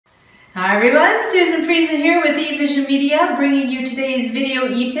Hi everyone, Susan Friesen here with eVision Media, bringing you today's video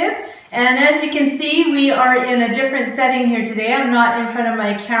eTip. And as you can see, we are in a different setting here today. I'm not in front of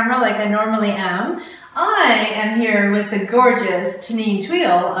my camera like I normally am. I am here with the gorgeous Tanine Tweel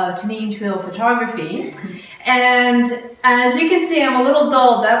of Tanine Tweel Photography. And as you can see, I'm a little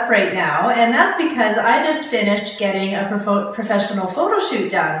dolled up right now, and that's because I just finished getting a professional photo shoot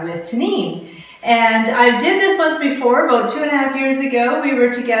done with Tanine. And I did this once before, about 2.5 years ago. We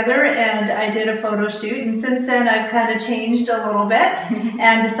were together and I did a photo shoot, and since then I've kind of changed a little bit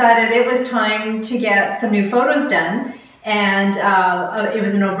and decided it was time to get some new photos done. And it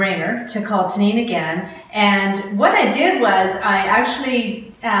was a no-brainer to call Tanine again. And what I did was I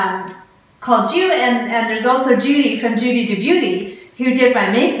actually called you, and there's also Judy from Judy to Beauty who did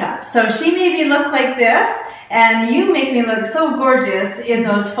my makeup. So she made me look like this. And you make me look so gorgeous in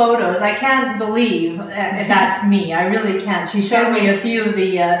those photos. I can't believe that's me. I really can't. She showed me a few of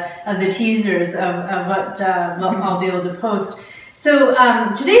the teasers of what I'll be able to post. So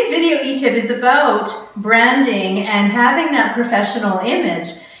today's video eTip is about branding and having that professional image.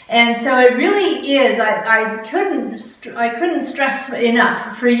 And so it really is. I couldn't stress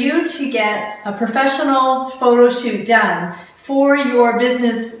enough for you to get a professional photo shoot done for your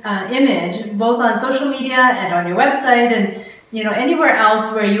business image, both on social media and on your website, and anywhere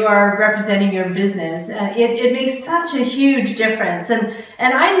else where you are representing your business. It makes such a huge difference, and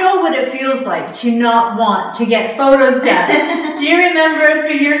I know what it feels like to not want to get photos done. Do you remember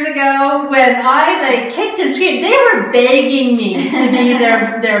 3 years ago when I kicked and screamed? They were begging me to be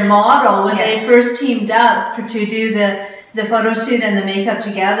their model when they first teamed up to do the photo shoot and the makeup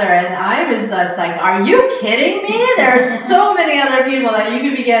together, and I was just like, are you kidding me? There are so many other people that you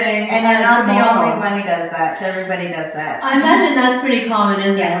could be getting. And you're not the only one who does that. Everybody does that. I imagine that's pretty common,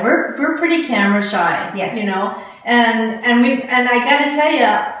 isn't it? We're pretty camera shy, yes. And I gotta tell you,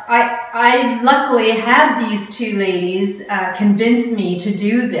 I luckily had these two ladies convince me to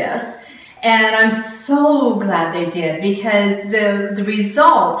do this. And I'm so glad they did, because the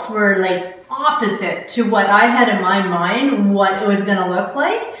results were like opposite to what I had in my mind, what it was going to look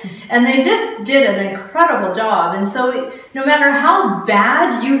like. And they just did an incredible job. And so no matter how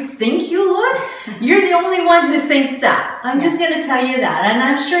bad you think you look, you're the only one who thinks that. I'm just going to tell you that. And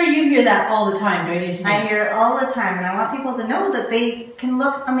I'm sure you hear that all the time, don't you, Tanine? I hear it all the time, and I want people to know that they can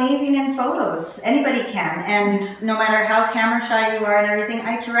look amazing in photos. Anybody can. And no matter how camera shy you are and everything,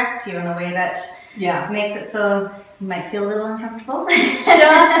 I direct you in a way that makes it so you might feel a little uncomfortable.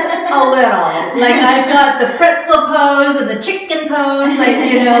 Just a little. Like I've got the pretzel pose and the chicken pose,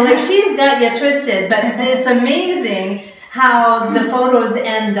 like she's got you twisted. But it's amazing how the photos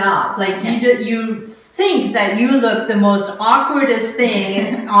end up. Like you think that you look the most awkwardest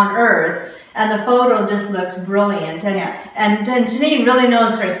thing on earth, and the photo just looks brilliant. And Tanine really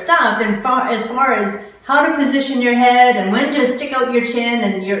knows her stuff, and as far as how to position your head and when to stick out your chin,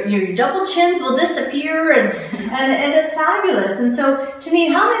 and your double chins will disappear, and it's fabulous. And so,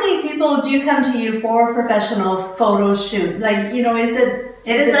 Tanine, how many people do come to you for a professional photo shoot?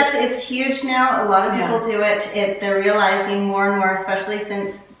 It's huge now. A lot of people do it. They're realizing more and more, especially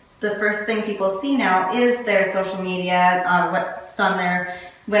since the first thing people see now is their social media, what's on their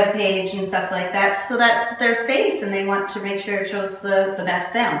web page and stuff like that. So that's their face, and they want to make sure it shows the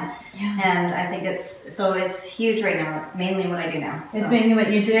best them. And I think it's huge right now. It's mainly what I do now. It's mainly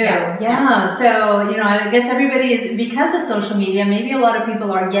what you do. Yeah. So, I guess everybody is, because of social media, maybe a lot of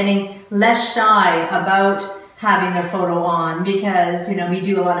people are getting less shy about having their photo on, because, we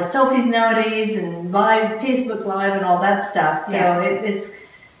do a lot of selfies nowadays and Facebook Live and all that stuff. So it's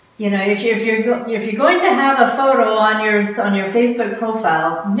if you're going to have a photo on your Facebook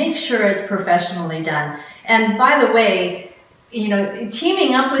profile, make sure it's professionally done. And by the way,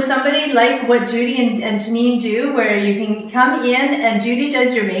 teaming up with somebody like what Judy and Tanine do, where you can come in and Judy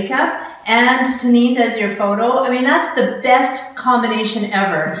does your makeup and Tanine does your photo, I mean, that's the best combination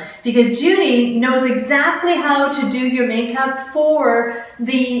ever, because Judy knows exactly how to do your makeup for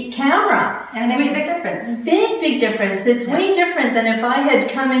the camera. And it makes a big difference. Big difference. It's way different than if I had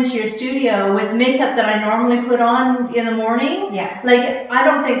come into your studio with makeup that I normally put on in the morning. I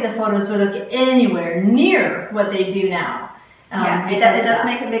don't think the photos would look anywhere near what they do now. It does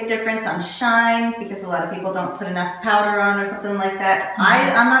make a big difference on shine, because a lot of people don't put enough powder on or something like that.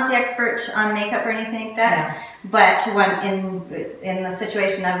 I'm not the expert on makeup or anything like that, but when in the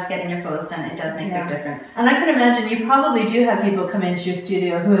situation of getting your photos done, it does make a big difference. And I can imagine you probably do have people come into your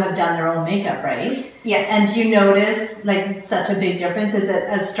studio who have done their own makeup, right? Yes. And do you notice such a big difference? Is it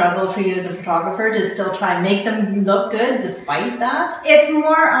a struggle for you as a photographer to still try and make them look good despite that? It's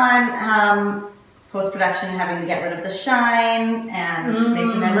more on post-production having to get rid of the shine and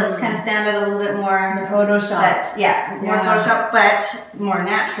making their lips kind of stand out a little bit more. The Photoshop. But yeah, more Photoshop, but more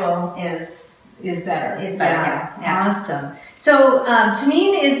natural is better. Yeah. Awesome. So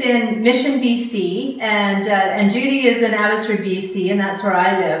Janine is in Mission, BC, and Judy is in Abbotsford, BC, and that's where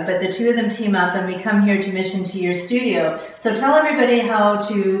I live. But the two of them team up, and we come here to Mission to your studio. So tell everybody how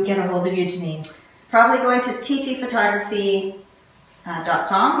to get a hold of you, Janine. Probably going to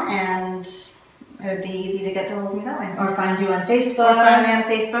ttphotography.com, and it would be easy to get to hold of me that way. Or find you on Facebook. Or find me on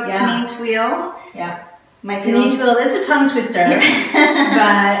Facebook, Janine Tweel. Yeah. Janine Tweel is a tongue twister,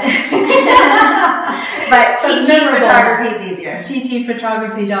 but TT Photography is easier.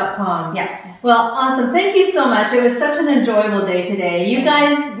 ttphotography.com. Yeah. Well, awesome. Thank you so much. It was such an enjoyable day today. You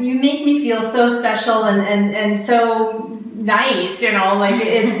guys, you make me feel so special and so nice, you know, like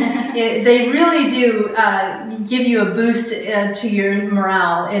they really do give you a boost to your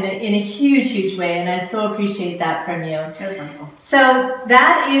morale in a huge way, and I so appreciate that from you. That was wonderful. So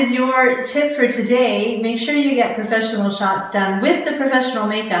that is your tip for today. Make sure you get professional shots done with the professional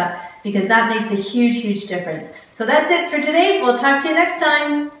makeup, because that makes a huge difference. So that's it for today. We'll talk to you next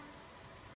time.